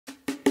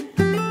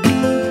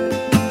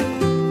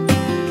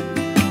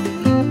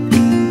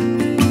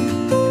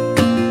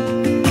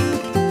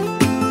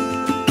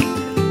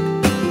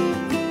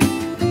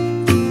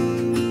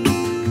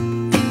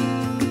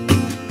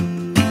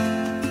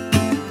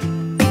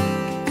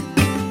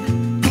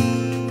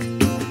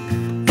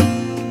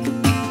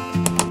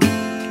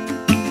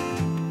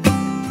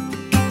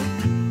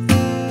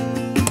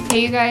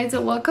guys,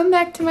 welcome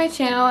back to my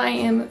channel. I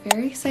am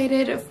very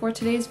excited for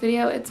today's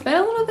video. It's been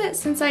a little bit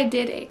since I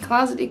did a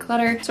closet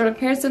declutter, sort of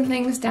pared some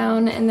things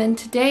down, and then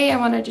today I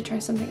wanted to try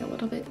something a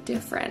little bit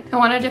different. I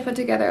wanted to put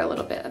together a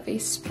little bit of a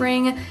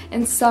spring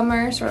and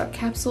summer sort of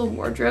capsule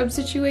wardrobe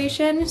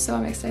situation, so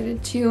I'm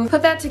excited to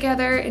put that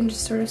together and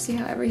just sort of see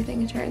how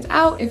everything turns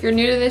out. If you're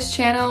new to this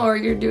channel or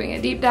you're doing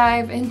a deep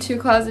dive into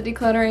closet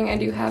decluttering, I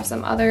do have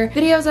some other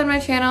videos on my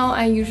channel.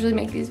 I usually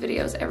make these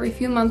videos every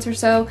few months or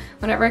so.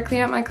 Whenever I clean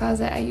out my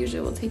closet, I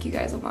usually will take you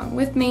guys along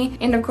with me.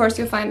 And of course,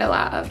 you'll find a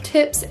lot of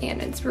tips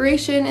and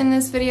inspiration in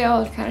this video.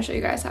 I'll kind of show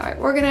you guys how I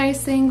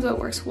organize things, what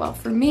works well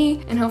for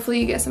me, and hopefully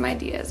you get some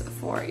ideas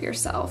for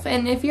yourself.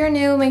 And if you're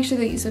new, make sure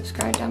that you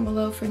subscribe down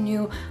below for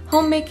new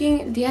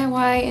homemaking,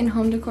 DIY, and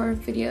home decor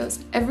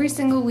videos every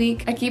single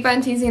week. I keep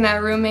on teasing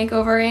that room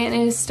makeover, and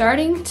it is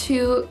starting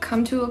to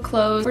come to a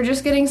close. We're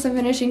just getting some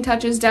finishing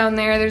touches down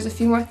there. There's a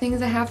few more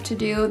things I have to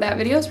do. That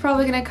video is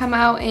probably going to come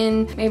out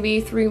in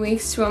maybe 3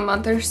 weeks to a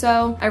month or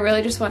so. I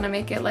really just want to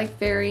make it like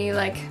very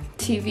like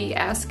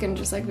TV-esque and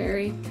just like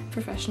very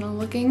professional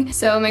looking.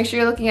 So make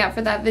sure you're looking out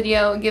for that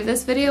video. Give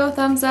this video a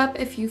thumbs up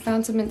if you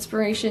found some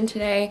inspiration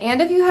today.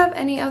 And if you have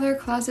any other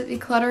closet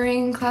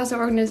decluttering, closet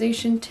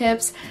organization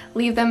tips,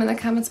 leave them in the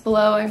comments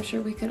below. I'm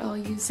sure we could all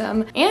use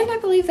some. And I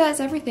believe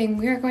that's everything.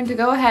 We are going to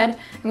go ahead.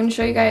 I'm going to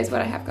show you guys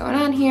what I have going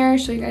on here,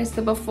 show you guys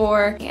the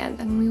before, and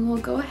then we will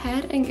go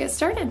ahead and get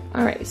started.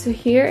 Alright, so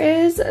here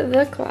is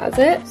the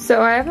closet.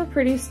 So I have a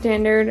pretty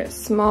standard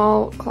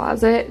small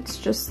closet. It's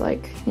just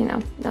like, you know,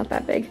 not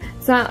that big.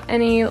 It's not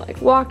any like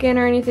walk-in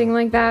or anything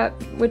like that,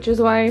 which is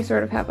why I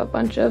sort of have a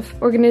bunch of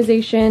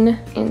organization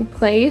in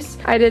place.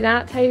 I did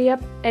not tidy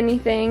up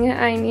anything.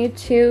 I need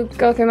to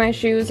go through my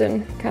shoes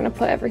and kind of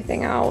put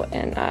everything out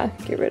and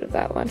get rid of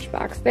that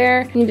lunchbox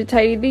there. Need to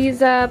tidy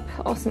these up.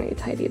 Also need to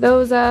tidy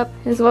those up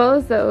as well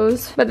as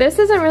those. But this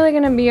isn't really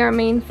going to be our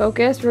main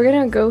focus. We're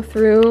going to go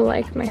through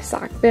like my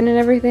sock bin and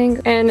everything.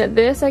 And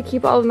this I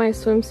keep all of my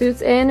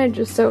swimsuits in, and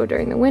just so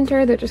during the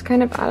winter they're just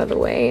kind of out of the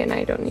way and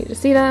I don't need to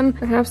see them.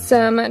 I have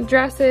some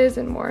dresses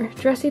and more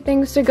dressy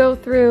things to go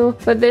through.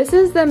 But this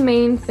is the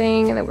main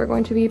thing that we're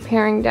going to be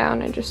paring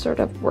down and just sort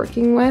of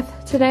working with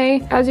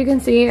today. As you can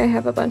see, I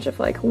have a bunch of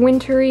like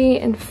wintry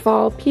and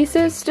fall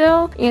pieces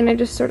still, and I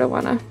just sort of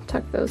want to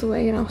tuck those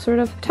away, and I'll sort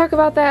of talk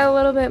about that a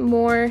little bit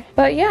more.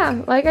 But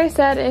yeah, like I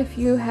said, if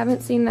you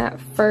haven't seen that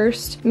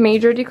first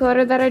major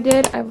declutter that I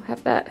did, I will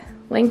have that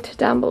linked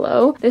down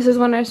below. This is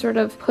when I sort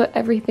of put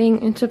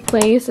everything into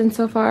place, and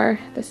so far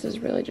this has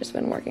really just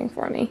been working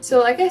for me. So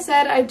like I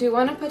said, I do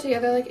want to put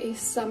together like a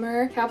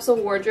summer capsule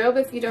wardrobe.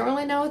 If you don't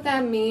really know what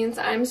that means,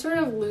 I'm sort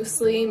of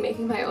loosely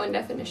making my own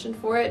definition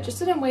for it,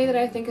 just in a way that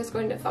I think is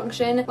going to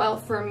function well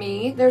for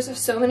me. There's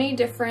so many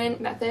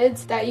different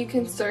methods that you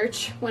can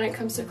search when it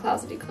comes to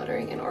closet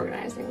decluttering and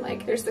organizing.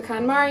 Like there's the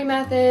KonMari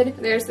method,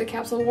 there's the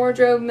capsule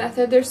wardrobe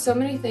method. There's so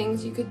many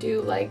things you could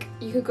do. Like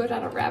you could go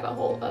down a rabbit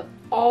hole of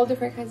all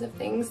different kinds of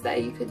things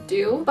that you could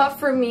do. But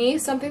for me,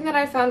 something that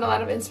I found a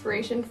lot of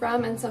inspiration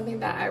from and something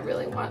that I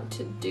really want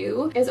to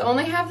do is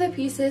only have the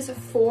pieces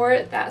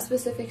for that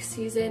specific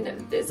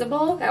season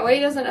visible. That way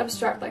it doesn't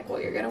obstruct like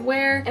what you're gonna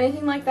wear,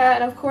 anything like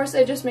that. And of course,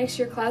 it just makes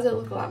your closet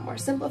look a lot more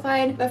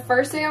simplified. The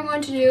first thing I'm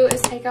going to do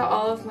is take out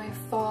all of my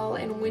fall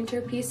and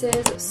winter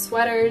pieces,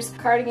 sweaters,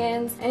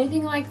 cardigans,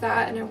 anything like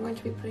that, and I'm going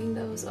to be putting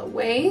those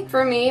away.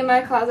 For me,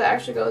 my closet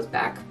actually goes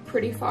back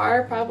pretty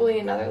far, probably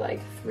another like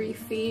 3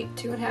 feet,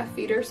 2.5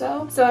 feet or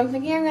so. So I'm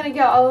thinking I'm gonna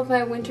get all of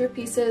my winter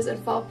pieces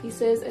and fall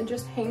pieces and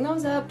just hang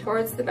those up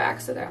towards the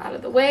back so they're out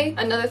of the way.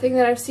 Another thing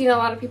that I've seen a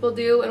lot of people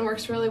do and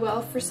works really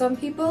well for some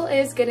people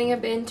is getting a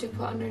bin to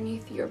put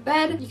underneath your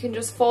bed. You can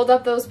just fold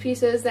up those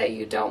pieces that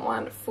you don't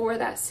want for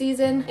that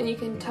season, and you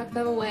can tuck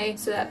them away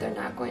so that they're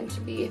not going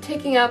to be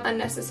taking up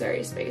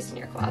unnecessary space in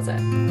your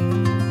closet.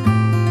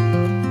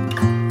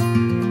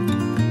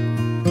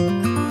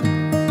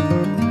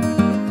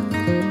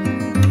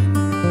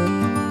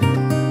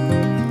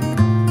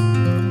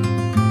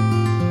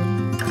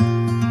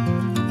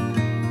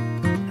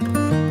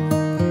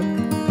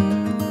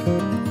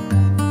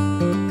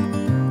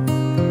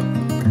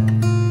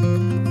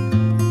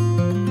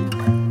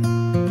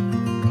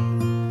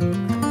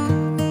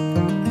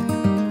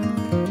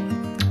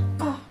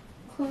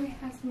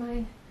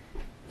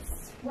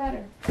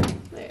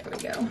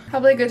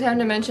 Probably a good time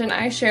to mention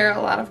I share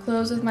a lot of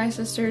clothes with my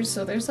sisters,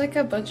 so there's like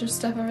a bunch of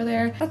stuff over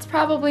there. That's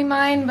probably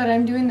mine, but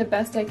I'm doing the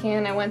best I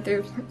can. I went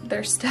through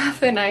their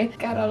stuff and I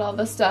got out all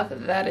the stuff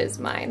that is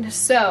mine.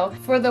 So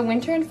for the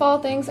winter and fall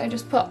things, I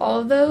just put all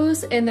of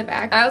those in the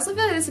back. I also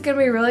feel like this is gonna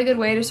be a really good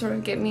way to sort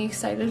of get me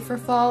excited for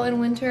fall and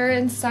winter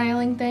and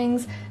styling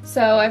things.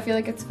 So I feel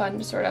like it's fun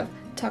to sort of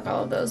tuck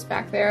all of those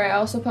back there. I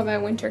also put my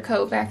winter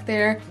coat back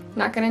there.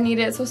 Not gonna need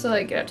it. It's supposed to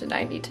like get up to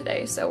 90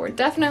 today, so we're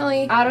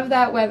definitely out of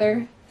that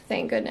weather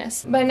thank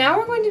goodness. But now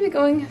we're going to be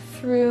going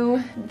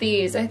through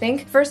these. I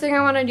think first thing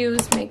I want to do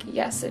is make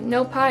yes and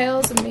no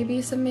piles and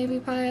maybe some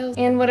maybe piles.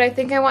 And what I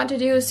think I want to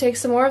do is take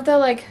some more of the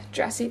like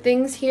dressy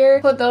things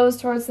here, put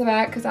those towards the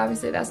back, because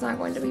obviously that's not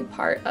going to be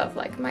part of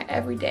like my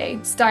everyday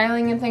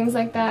styling and things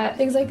like that.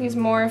 Things like these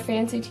more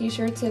fancy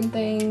t-shirts and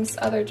things,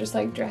 other just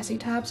like dressy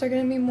tops are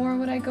going to be more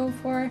what I go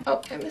for.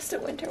 Oh, I missed a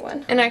winter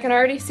one. And I can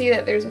already see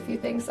that there's a few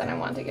things that I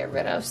want to get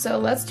rid of. So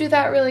let's do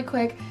that really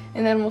quick,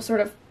 and then we'll sort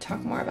of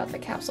talk more about the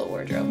capsule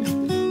wardrobe.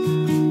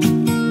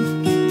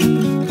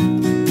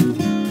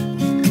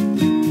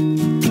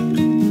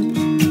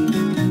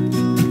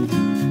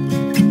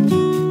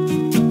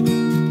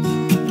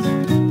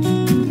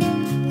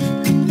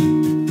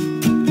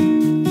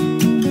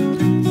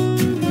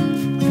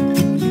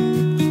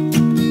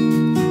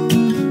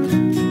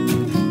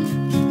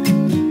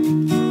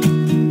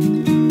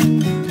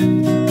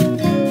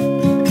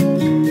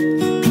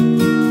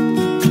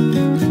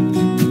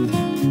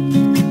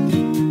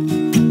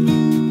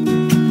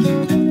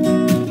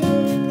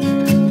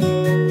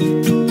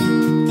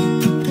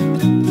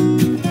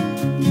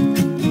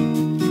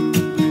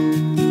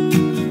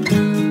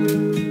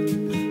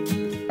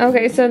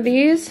 Okay, so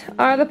these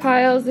are the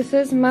piles. This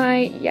is my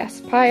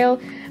yes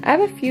pile. I have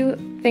a few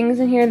things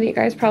in here that you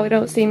guys probably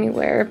don't see me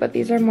wear, but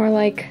these are more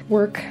like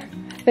work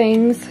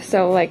things,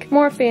 so like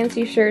more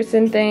fancy shirts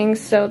and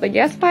things. So the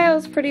yes pile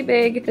is pretty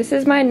big. This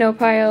is my no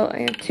pile.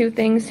 I have two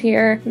things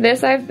here.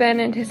 This I've been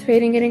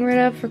anticipating getting rid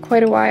of for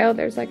quite a while.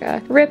 There's like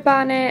a rip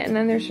on it, and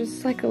then there's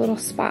just like a little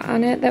spot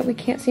on it that we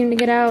can't seem to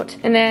get out.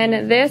 And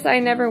then this I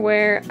never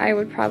wear. I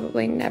would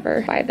probably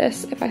never buy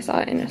this if I saw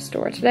it in a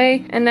store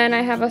today. And then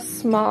I have a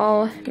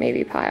small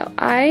maybe pile.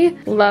 I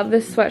love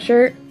this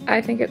sweatshirt.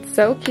 I think it's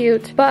so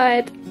cute,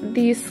 but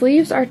these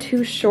sleeves are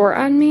too short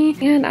on me,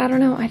 and I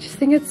don't know, I just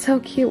think it's so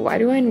cute. Why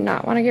do I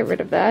not want to get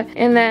rid of that?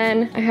 And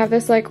then I have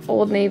this like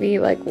Old Navy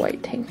like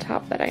white tank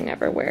top that I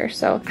never wear,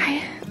 so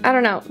I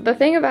don't know. The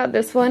thing about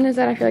this one is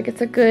that I feel like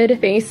it's a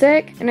good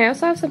basic, and I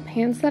also have some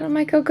pants that it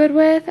might go good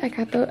with.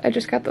 I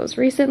just got those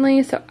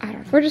recently, so I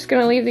don't know. We're just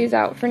gonna leave these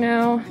out for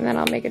now, and then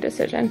I'll make a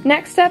decision.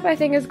 Next step I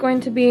think is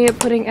going to be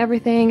putting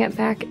everything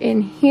back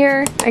in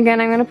here.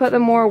 Again, I'm gonna put the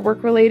more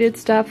work-related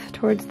stuff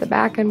towards the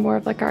back and more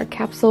of like our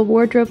capsule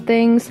wardrobe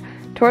things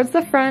towards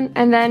the front,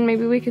 and then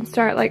maybe we can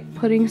start like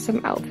putting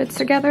some outfits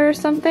together or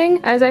something.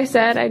 As I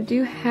said, I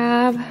do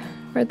have,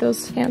 where'd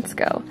those pants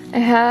go? I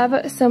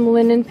have some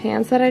linen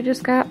pants that I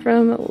just got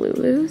from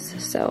Lulu's,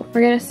 so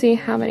we're gonna see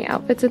how many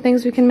outfits and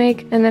things we can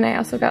make. And then I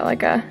also got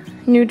like a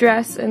new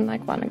dress and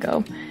like want to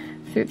go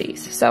through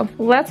these. So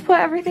let's put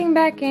everything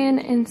back in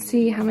and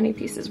see how many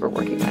pieces we're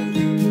working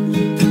with.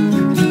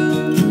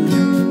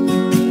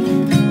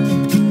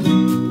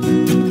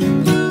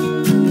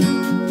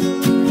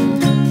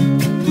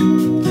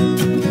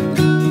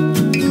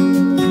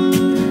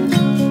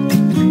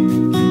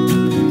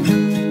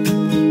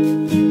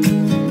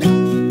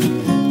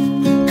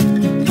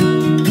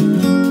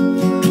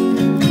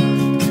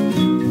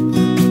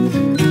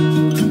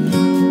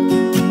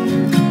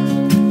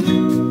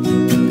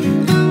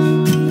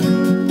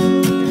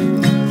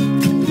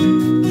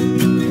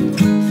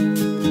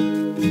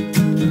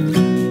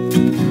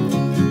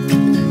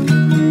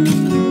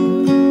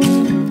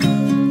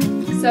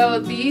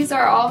 These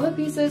are all the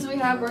pieces we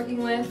have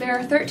working with. There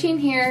are 13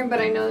 here,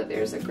 but I know that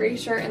there's a gray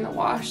shirt in the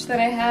wash that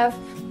I have,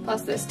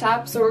 plus this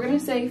top, so we're gonna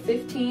say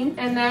 15.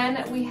 And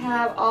then we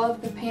have all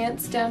of the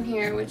pants down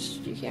here, which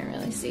you can't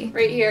really see.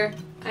 Right here,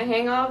 I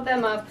hang all of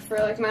them up for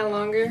like my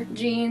longer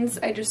jeans.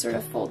 I just sort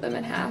of fold them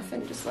in half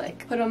and just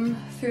like put them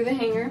through the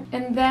hanger.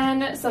 And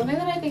then something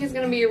that I think is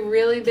gonna be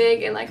really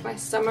big in like my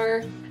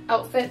summer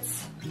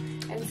outfits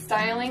and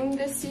styling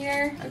this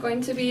year are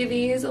going to be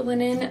these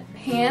linen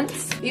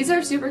pants. These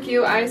are super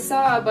cute. I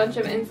saw a bunch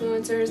of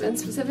influencers, and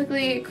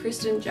specifically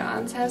Kristen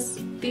Johns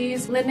has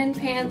these linen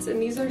pants,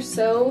 and these are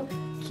so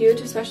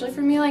cute, especially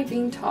for me like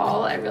being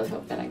tall. I really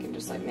hope that I can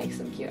just like make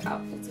some cute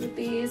outfits with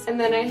these. And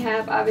then I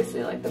have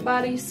obviously like the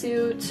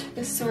bodysuit,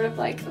 this sort of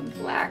like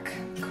black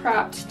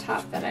cropped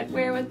top that I'd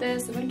wear with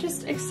this, and I'm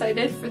just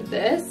excited for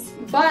this.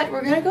 But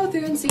we're gonna go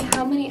through and see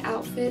how many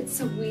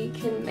outfits we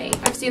can make.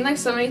 I've seen like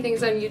so many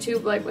things on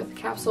YouTube like with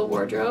capsule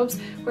wardrobes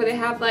where they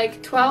have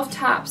like 12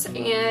 tops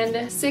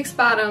and 6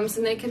 bottoms,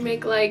 and they can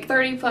make like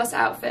 30 plus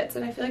outfits,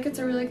 and I feel like it's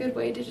a really good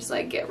way to just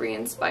like get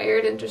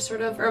re-inspired and just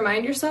sort of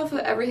remind yourself of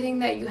everything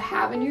that you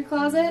have in your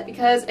closet.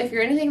 Because if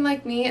you're anything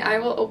like me, I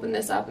will open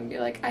this up and be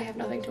like, I have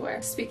nothing to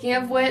wear. Speaking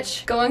of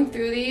which, going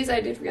through these,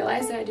 I did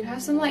realize that I do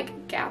have some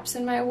like gaps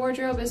in my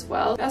wardrobe as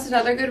well. That's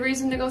another good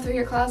reason to go through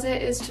your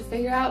closet, is to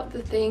figure out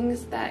the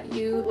things that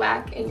you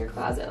lack in your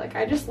closet. Like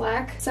I just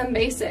lack some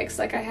basics.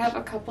 Like I have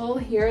a couple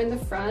here in the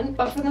front,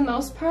 but for the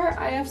most part,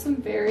 I have some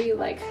very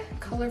like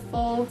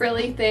colorful,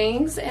 frilly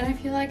things, and I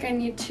feel like I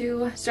need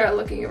to start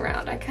looking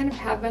around. I kind of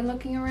have been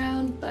looking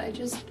around, but I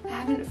just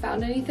haven't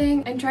found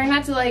anything. I'm trying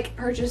not to like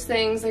purchase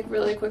things things like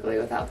really quickly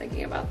without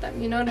thinking about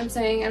them. You know what I'm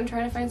saying? I'm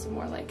trying to find some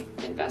more like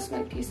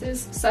investment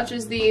pieces such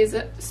as these.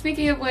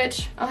 Speaking of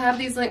which, I'll have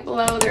these linked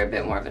below. They're a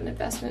bit more of an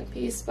investment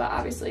piece, but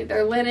obviously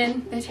they're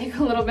linen. They take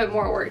a little bit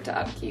more work to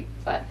upkeep,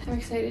 but I'm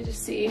excited to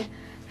see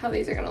how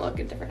these are gonna look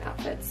in different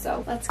outfits.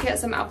 So let's get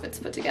some outfits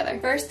put together.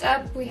 First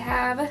up, we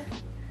have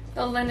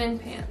the linen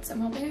pants. I'm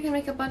hoping I can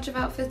make a bunch of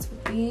outfits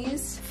with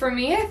these. For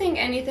me, I think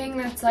anything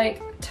that's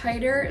like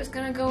tighter is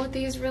gonna go with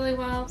these really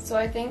well. So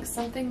I think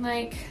something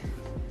like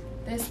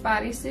this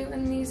bodysuit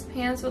and these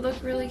pants would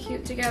look really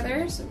cute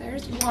together. So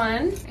there's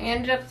one. I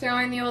ended up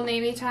throwing the Old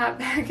Navy top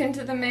back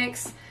into the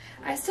mix.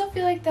 I still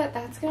feel like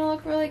that's gonna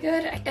look really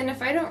good, and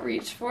if I don't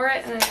reach for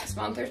it in the next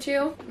month or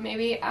two,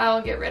 maybe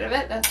I'll get rid of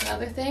it. That's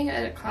another thing.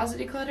 A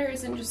closet declutter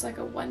isn't just like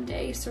a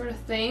one-day sort of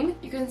thing.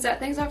 You can set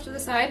things off to the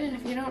side, and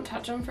if you don't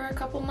touch them for a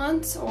couple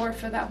months or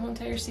for that whole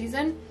entire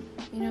season,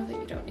 you know that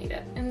you don't need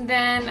it. And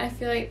then I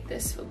feel like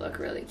this would look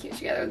really cute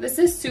together. This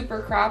is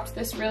super cropped.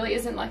 This really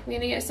isn't like me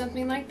to get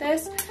something like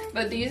this,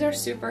 but these are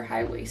super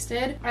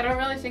high-waisted. I don't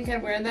really think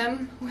I'd wear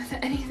them with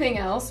anything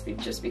else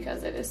just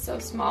because it is so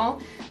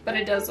small, but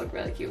it does look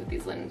really cute with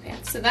these linen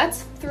pants. So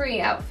that's 3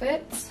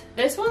 outfits.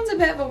 This one's a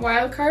bit of a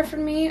wild card for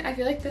me. I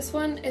feel like this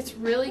one, it's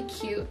really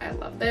cute. I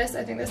love this.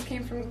 I think this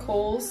came from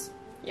Kohl's.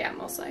 Yeah,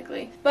 most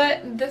likely.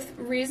 But the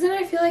reason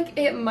I feel like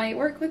it might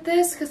work with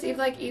this, because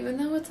even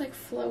though it's like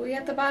flowy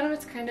at the bottom,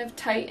 it's kind of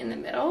tight in the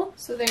middle.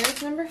 So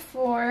there's number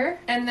 4.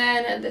 And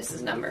then this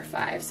is number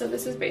 5. So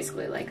this is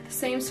basically like the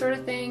same sort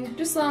of thing,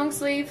 just long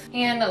sleeve.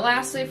 And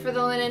lastly, for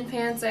the linen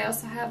pants, I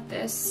also have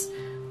this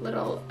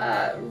little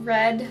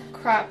red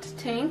cropped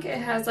tank. It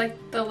has like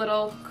the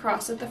little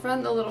cross at the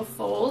front, the little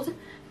fold.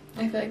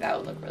 I feel like that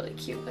would look really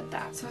cute with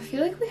that. So I feel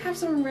like we have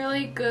some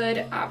really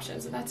good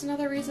options. And that's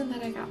another reason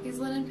that I got these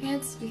linen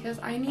pants, because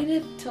I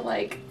needed to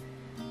like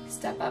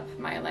step up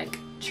my like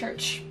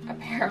church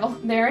apparel.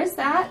 There is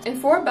that. And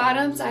for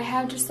bottoms, I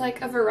have just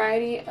like a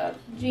variety of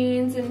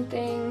jeans and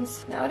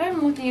things. Now that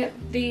I'm looking at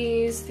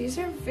these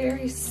are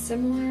very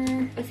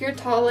similar. If you're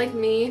tall like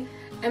me,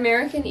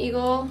 American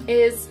Eagle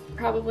is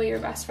probably your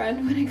best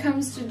friend when it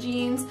comes to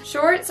jeans.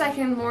 Shorts I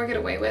can more get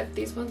away with.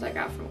 These ones I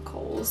got from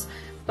Kohl's.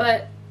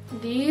 But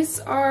these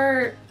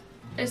are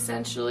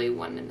essentially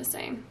one and the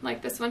same.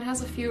 Like this one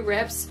has a few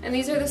rips, and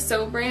these are the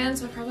So brands.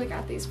 So I probably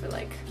got these for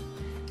like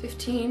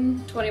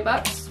 15, 20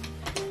 bucks.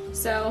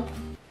 So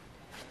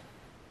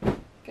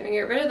gonna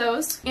get rid of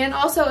those. And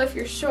also if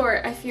you're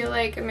short, I feel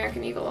like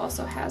American Eagle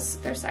also has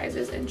their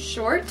sizes in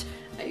short.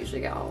 I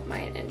usually get all of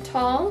mine in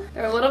tall.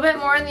 They're a little bit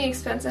more on the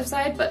expensive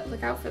side, but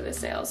look out for the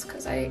sales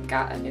because I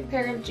got a new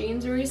pair of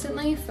jeans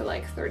recently for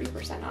like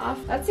 30% off.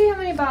 Let's see how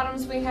many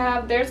bottoms we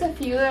have. There's a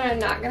few that I'm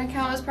not gonna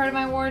count as part of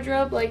my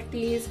wardrobe, like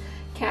these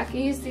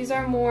khakis. These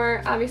are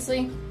more,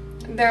 obviously,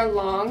 they're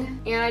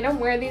long, and I don't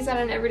wear these on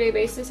an everyday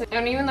basis. I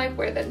don't even like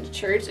wear them to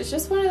church. It's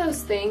just one of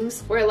those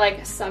things where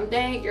like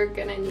someday you're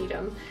gonna need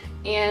them,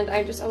 and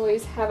I just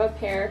always have a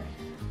pair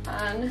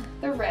on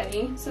the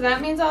ready. So that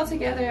means all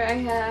together I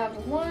have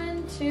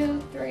 1, 2,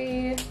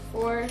 3,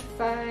 4,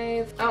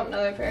 5, oh,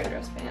 another pair of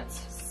dress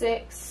pants,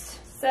 6,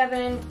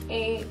 7,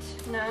 8,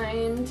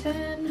 9,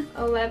 10,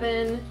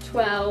 11,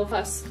 12,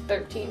 plus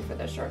 13 for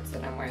the shorts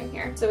that I'm wearing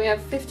here. So we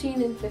have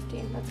 15 and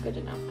 15. That's good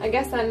to know. I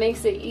guess that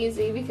makes it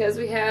easy because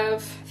we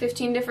have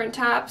 15 different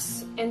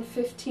tops and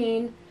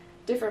 15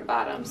 different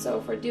bottoms. So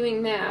if we're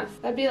doing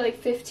math, that'd be like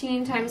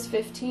 15 times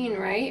 15,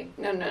 right?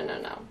 No,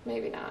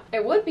 maybe not.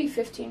 It would be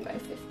 15 by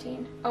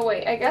 15. Oh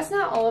wait, I guess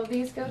not all of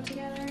these go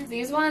together.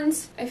 These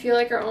ones I feel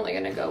like are only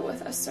gonna go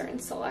with a certain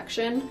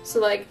selection.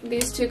 So like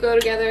these two go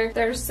together.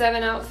 There's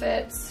 7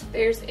 outfits.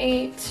 There's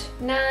 8,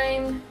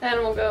 9, then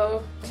we'll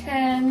go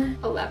 10,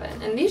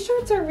 11. And these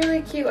shorts are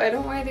really cute. I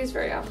don't wear these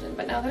very often,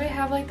 but now that I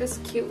have like this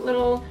cute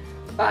little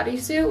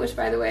bodysuit, which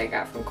by the way I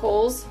got from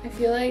Kohl's, I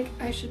feel like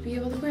I should be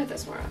able to wear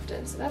this more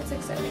often, so that's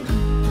exciting.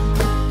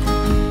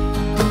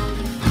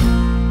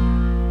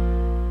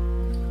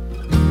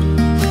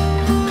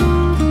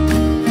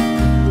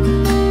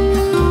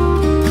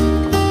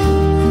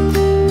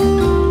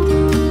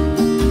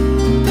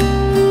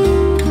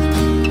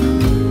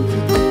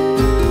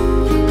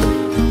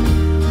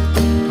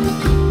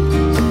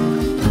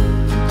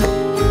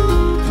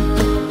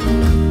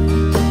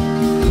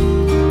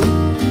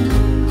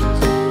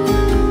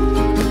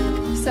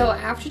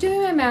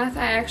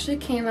 I actually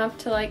came up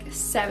to like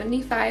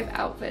 75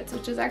 outfits,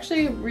 which is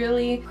actually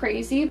really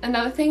crazy.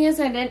 Another thing is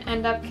I didn't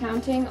end up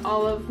counting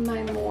all of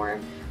my more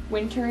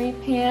wintry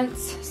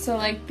pants. So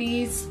like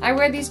these, I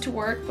wear these to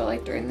work, but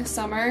like during the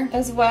summer,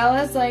 as well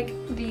as like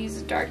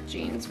these dark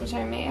jeans, which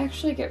I may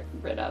actually get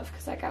rid of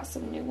because I got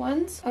some new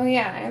ones. Oh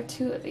yeah, I have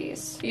 2 of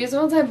these. These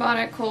ones I bought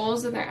at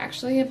Kohl's and they're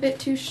actually a bit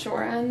too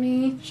short on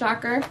me.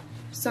 Shocker.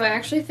 So I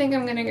actually think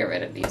I'm gonna get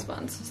rid of these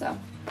ones. So,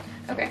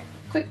 okay,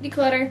 quick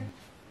declutter.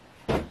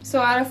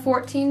 So out of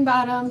 14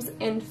 bottoms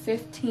and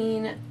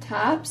 15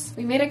 tops,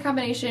 we made a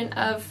combination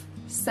of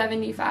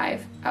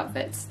 75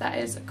 outfits. That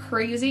is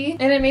crazy.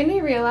 And it made me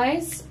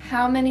realize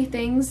how many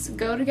things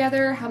go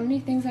together, how many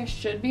things I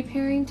should be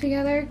pairing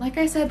together. Like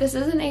I said, this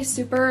isn't a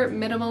super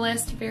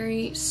minimalist,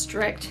 very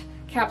strict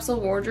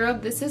capsule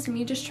wardrobe. This is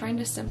me just trying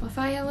to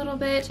simplify a little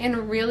bit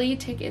and really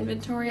take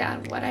inventory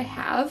on what I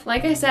have.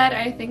 Like I said,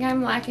 I think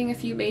I'm lacking a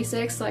few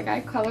basics. Like,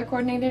 I color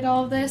coordinated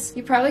all of this.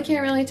 You probably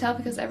can't really tell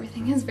because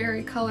everything is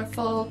very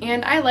colorful,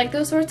 and I like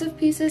those sorts of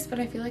pieces, but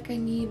I feel like I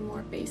need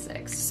more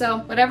basics. So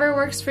whatever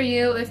works for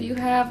you. If you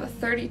have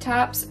 30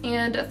 tops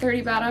and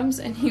 30 bottoms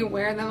and you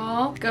wear them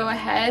all, go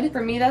ahead.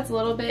 For me, that's a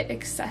little bit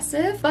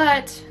excessive,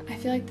 but I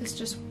feel like this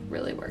just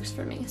really works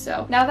for me.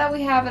 So now that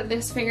we have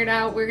this figured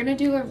out, we're gonna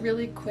do a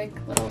really quick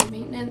little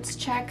maintenance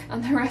check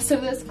on the rest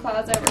of this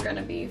closet. We're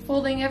gonna be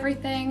folding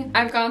everything.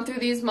 I've gone through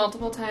these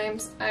multiple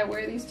times. I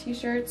wear these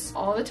t-shirts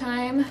all the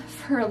time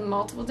for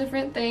multiple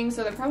different things,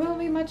 so there probably won't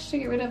be much to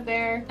get rid of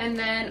there. And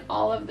then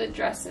all of the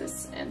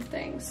dresses and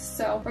things.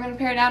 So we're gonna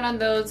pare down on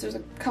those. There's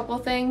a couple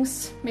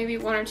things, maybe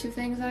 1 or 2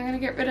 things that I'm gonna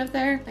get rid of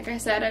there. Like I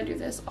said, I do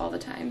this all the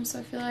time, so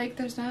I feel like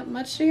there's not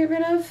much to get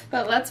rid of.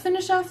 But let's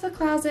finish off the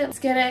closet. Let's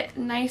get it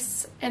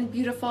nice and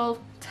beautiful,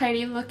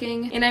 tidy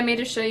looking. And I made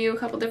to show you a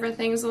couple different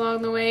things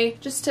along the way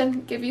just to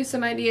give you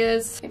some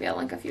ideas. Maybe I'll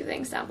link a few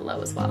things down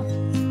below as well.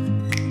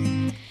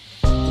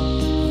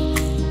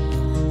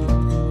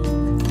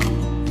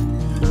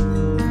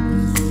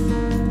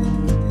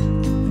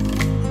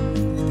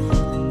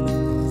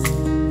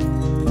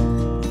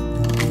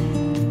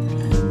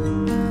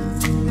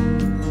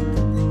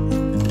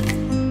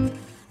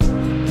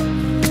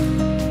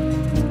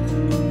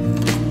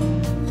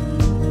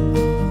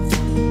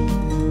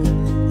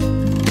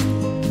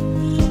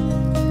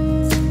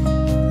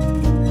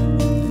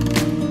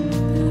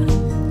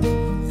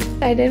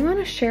 I did want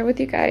to share with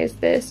you guys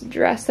this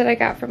dress that I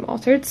got from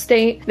Altered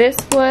State. This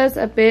was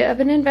a bit of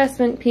an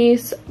investment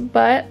piece,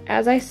 but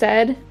as I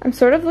said, I'm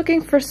sort of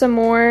looking for some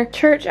more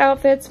church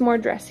outfits, more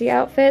dressy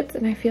outfits,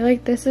 and I feel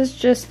like this is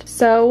just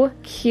so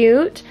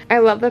cute. I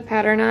love the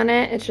pattern on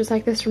it. It's just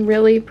like this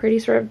really pretty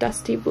sort of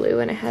dusty blue,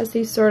 and it has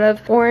these sort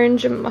of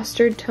orange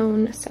mustard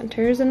tone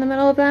centers in the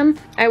middle of them.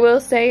 I will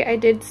say I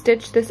did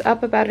stitch this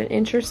up about an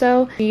inch or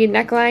so. The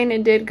neckline,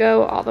 it did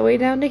go all the way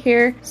down to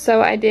here,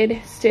 so I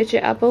did stitch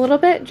it up a little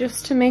bit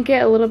just to make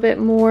it a little bit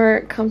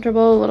more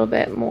comfortable, a little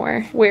bit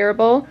more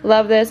wearable.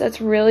 Love this. It's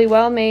really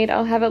well made.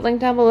 I'll have it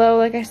linked down below.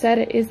 Like I said,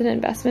 it is an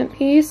investment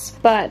piece,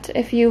 but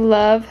if you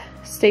love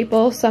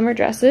staple summer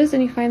dresses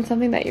and you find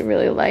something that you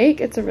really like,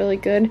 it's a really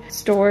good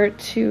store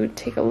to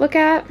take a look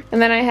at.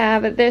 And then I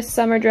have this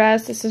summer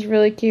dress. This is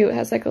really cute. It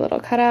has like a little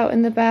cutout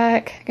in the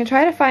back. I can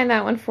try to find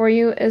that one for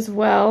you as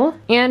well.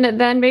 And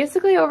then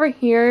basically over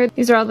here,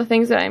 these are all the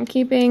things that I'm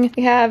keeping.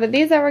 We have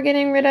these that we're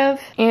getting rid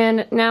of,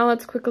 and now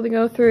let's quickly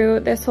go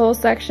through this whole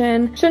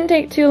section. Shouldn't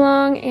take too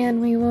long,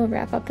 and we will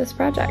wrap up this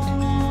project.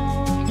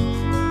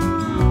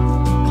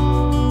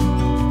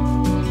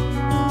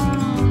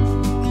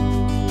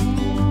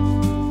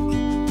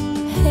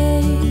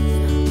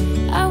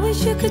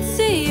 You could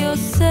see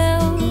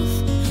yourself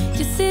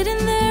just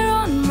sitting there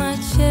on my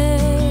chair.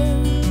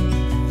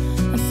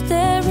 I'm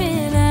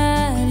staring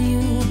at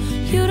you,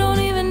 you don't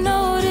even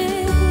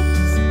notice.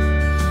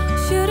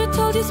 Should've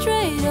told you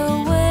straight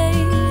away,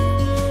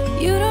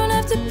 you don't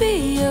have to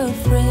be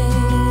afraid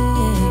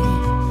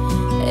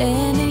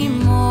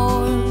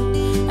anymore.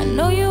 I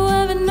know you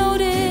haven't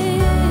noticed.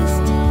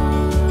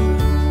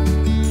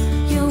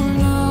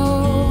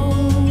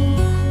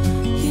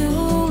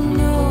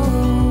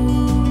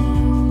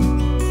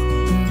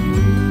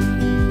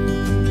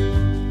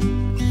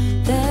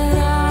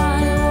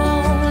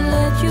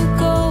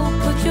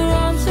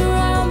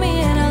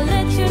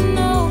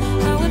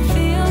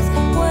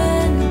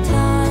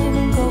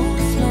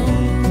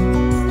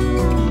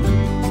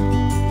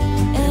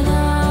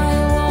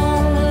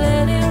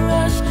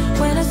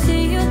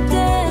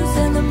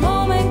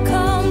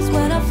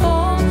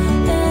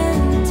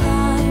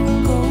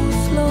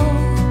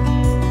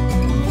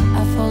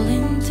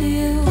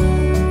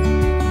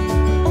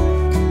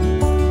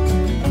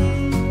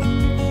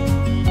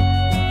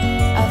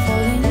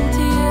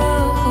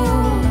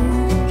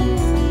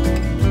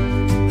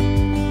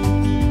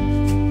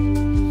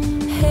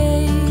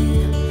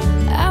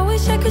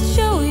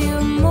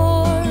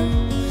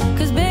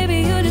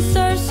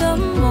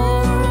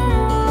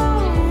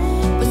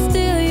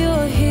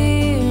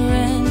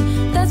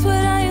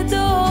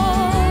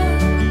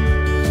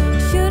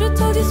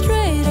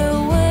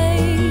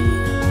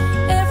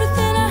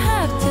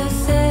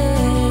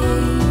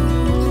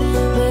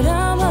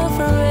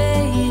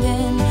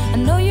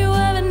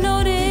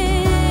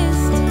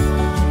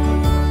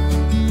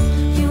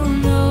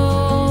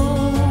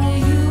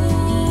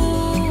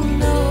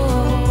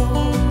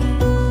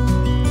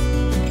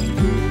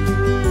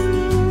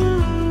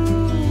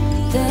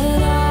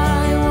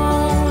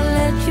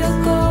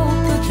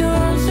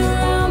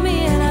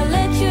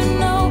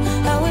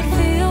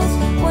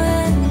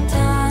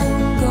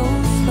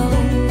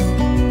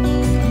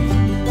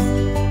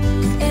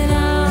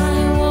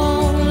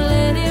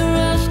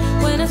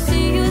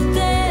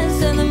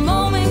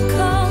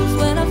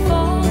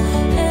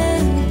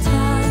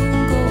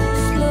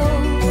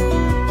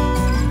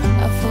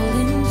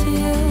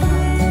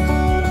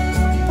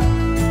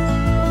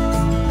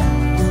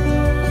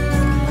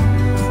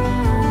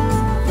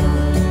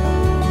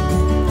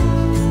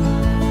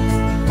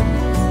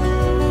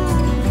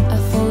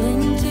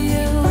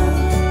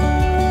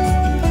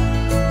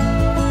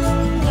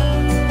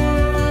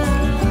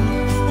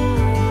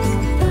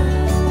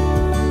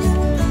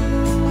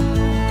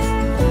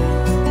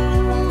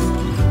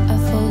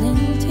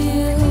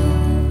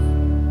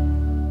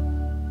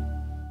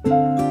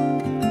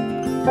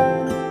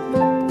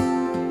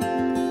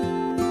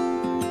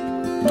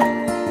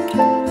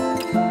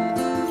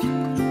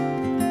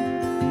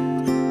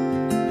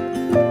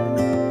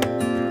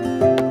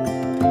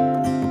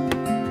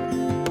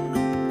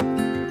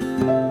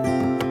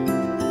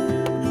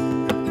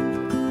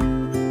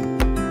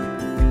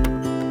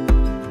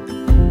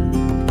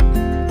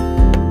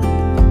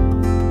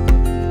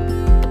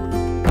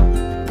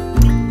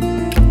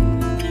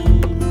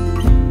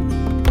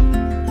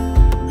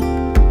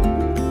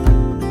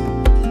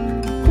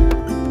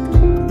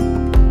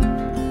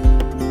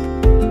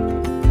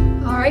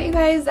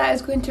 That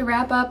is going to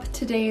wrap up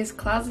today's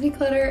closet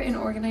declutter and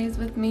organize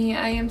with me.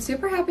 I am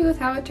super happy with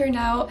how it turned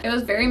out. It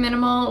was very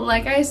minimal.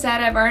 Like I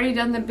said, I've already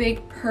done the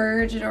big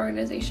purge and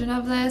organization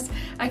of this.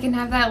 I can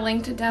have that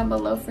linked down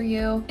below for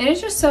you. And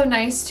it's just so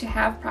nice to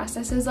have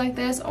processes like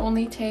this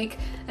only take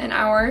an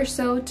hour or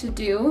so to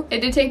do. It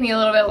did take me a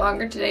little bit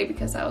longer today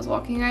because I was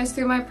walking you guys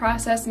through my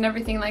process and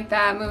everything like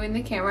that, moving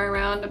the camera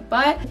around,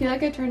 but I feel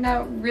like it turned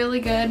out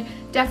really good.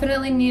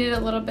 Definitely needed a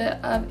little bit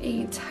of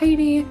a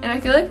tidy, and I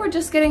feel like we're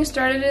just getting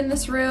started in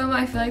this room.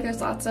 I feel like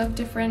there's lots of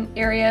different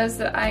areas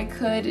that I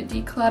could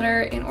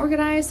declutter and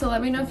organize, so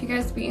let me know if you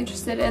guys would be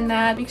interested in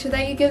that. Make sure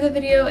that you give the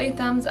video a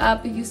thumbs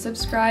up, you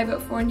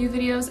subscribe for new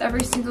videos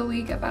every single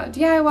week about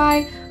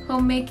DIY,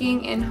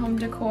 homemaking, and home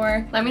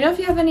decor. Let me know if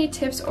you have any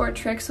tips or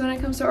tricks when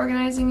it comes to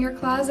organizing your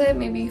closet.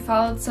 Maybe you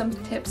followed some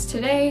tips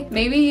today.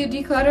 Maybe you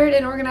decluttered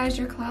and organized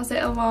your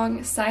closet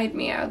alongside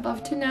me. I would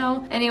love to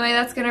know. Anyway,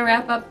 that's gonna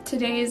wrap up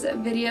today's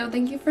video.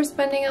 Thank you for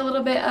spending a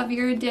little bit of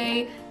your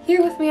day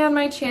here with me on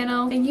my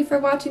channel. Thank you for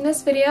watching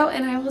this video,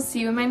 and I will see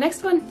you in my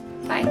next one.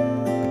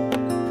 Bye.